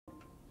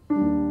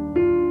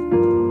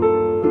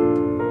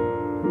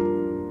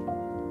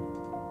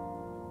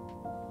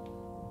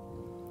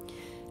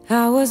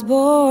was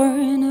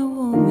born a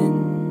woman,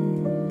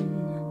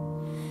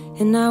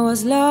 and I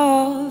was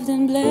loved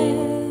and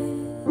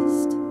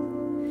blessed,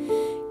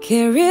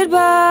 carried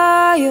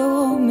by a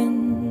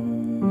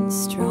woman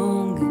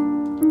strong,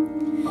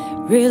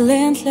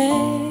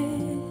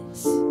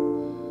 relentless.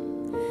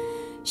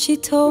 She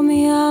told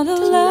me how to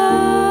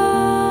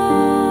love,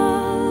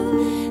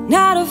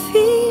 not to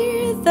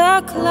fear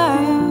the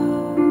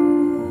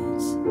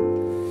clouds,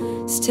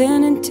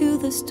 stand into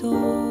the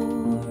storm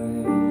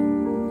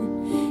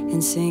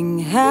and sing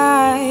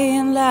high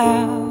and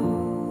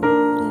loud.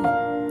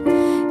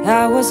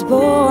 I was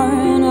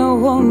born a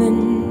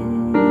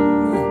woman,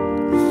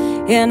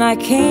 and I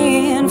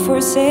can't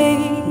forsake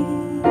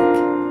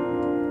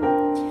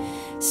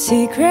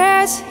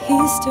secrets,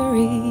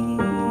 history,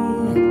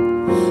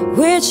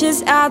 which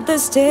is at the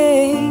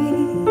stake.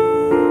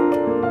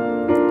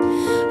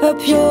 A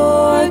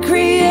pure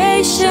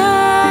creation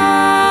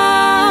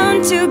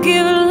to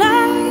give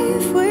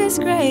life with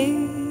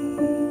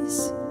grace,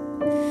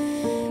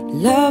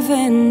 love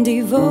and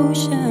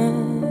devotion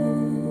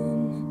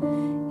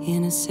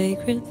in a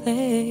sacred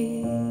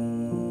place.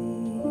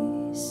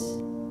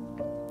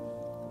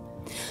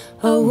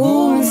 A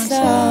woman's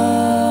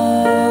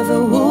love,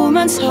 a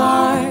woman's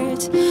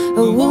heart,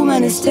 a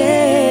woman is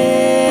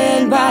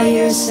stand by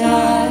your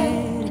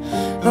side.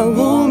 A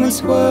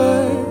woman's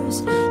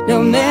words,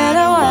 no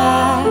matter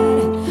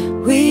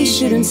what, we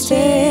shouldn't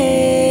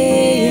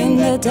stay in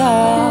the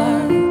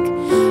dark.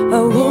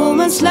 A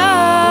woman's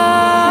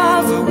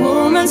love, a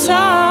woman's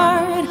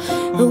heart,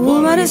 a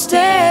woman is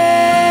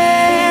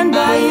stand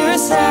by your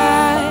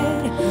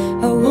side.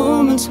 A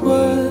woman's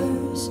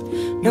words,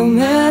 no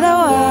matter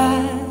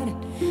what,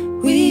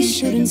 we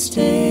shouldn't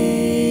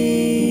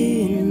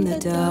stay in the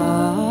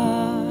dark.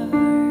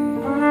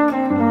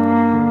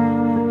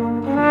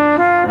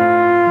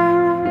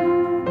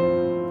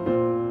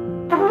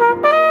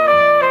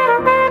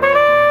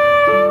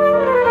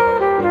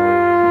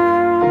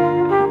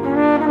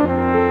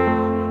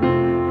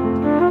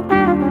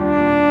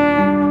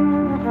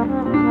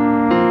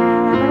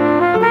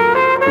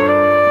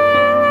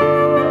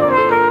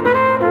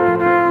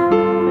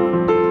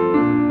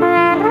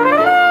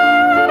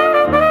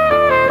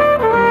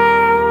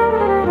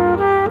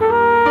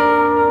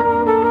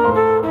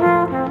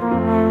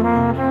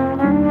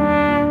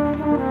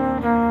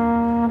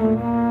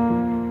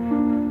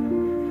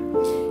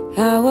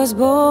 Was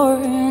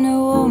born a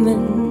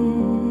woman,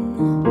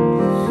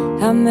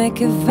 I make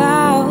a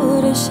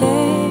vow to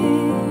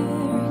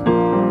share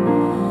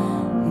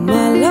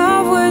my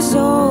love with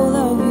all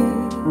of you,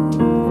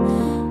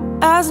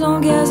 as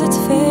long as it's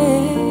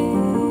fair.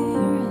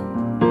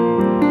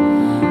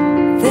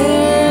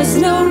 There's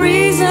no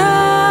reason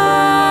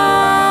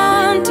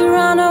to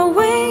run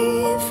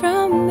away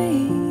from me.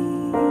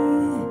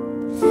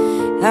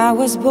 I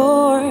was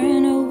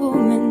born a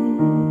woman,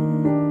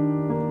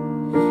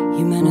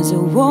 human as a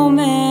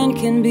woman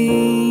can be.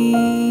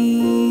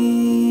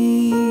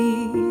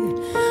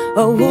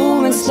 A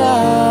woman's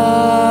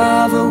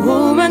love, a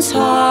woman's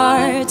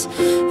heart,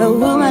 a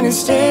woman is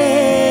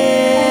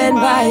stand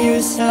by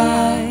your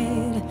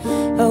side.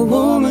 A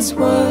woman's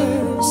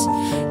words,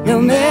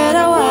 no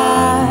matter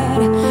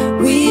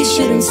what, we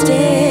shouldn't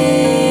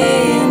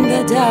stay in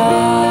the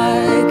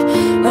dark.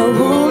 A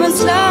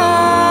woman's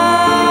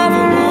love,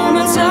 a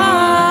woman's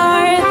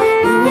heart,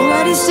 a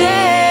woman is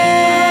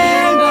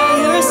stand by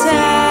your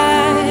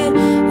side.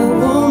 A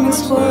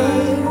woman's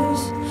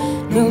words,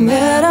 no matter